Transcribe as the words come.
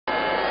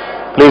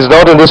Please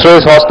note, in this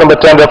race, horse number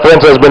 10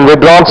 reference has been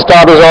withdrawn.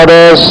 Starters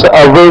orders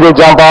away, they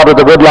jump out with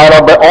a good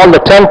lineup by all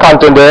the 10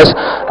 contenders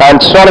and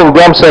sorting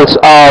themselves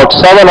out.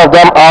 7 of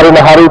them are in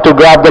a hurry to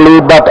grab the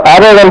lead, but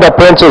other than the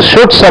Princess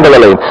should center the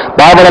lane.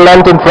 By about a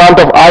length in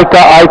front of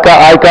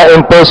Aika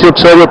in pursuit,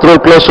 Soviet through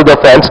close to the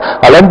fence.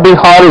 A length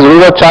behind is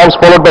River Chimes,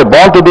 followed by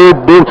Born to Be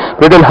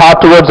ridden hard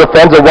towards the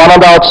fence. The one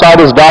on the outside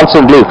is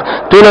Dancing Leaf.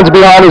 2 lengths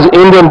behind is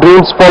Indian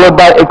Dreams, followed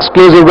by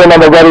Exclusive Win on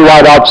the very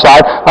wide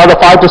outside. Now the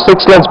 5 to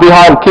 6 lengths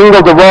behind, King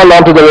of the World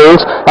onto the rails.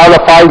 Now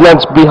the 5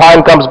 lengths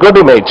behind comes Good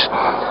Image.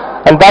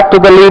 And back to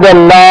the leader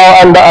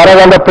now, and the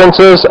Aravanda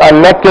Princess, a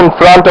neck in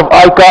front of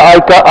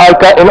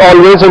Aika in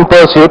always in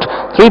pursuit.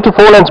 3 to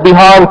 4 lengths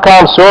behind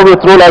comes Soviet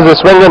Rule as they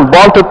swing in.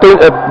 Born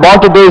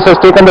to Days has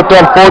taken the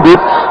turn 4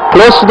 deep.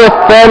 Close to the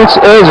fence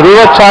is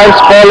River Chimes,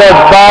 followed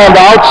by on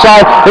the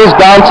outside is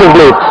Dancing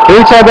Leaf.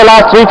 Inside the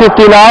last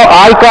 350 now,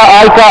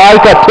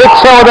 Aika takes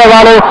over the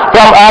running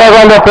from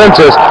Aravanda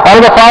Princess.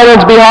 And the 5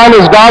 lengths behind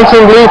is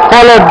Dancing Leaf,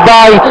 followed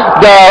by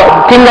the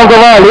King of the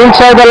World.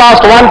 Inside the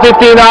last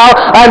 150 now,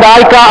 and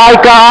Aika.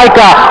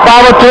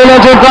 Power 2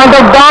 lengths in front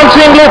of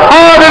Dancing Leaf.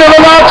 Hard on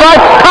the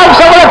outside, comes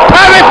over a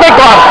terrific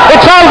one.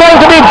 It's all going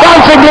to be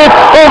Dancing Leaf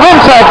who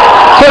wins it.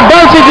 So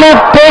Dancing Leaf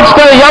takes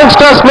the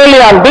youngsters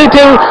million,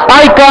 beating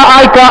Aika.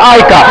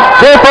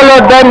 They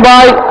followed then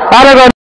by Aragon.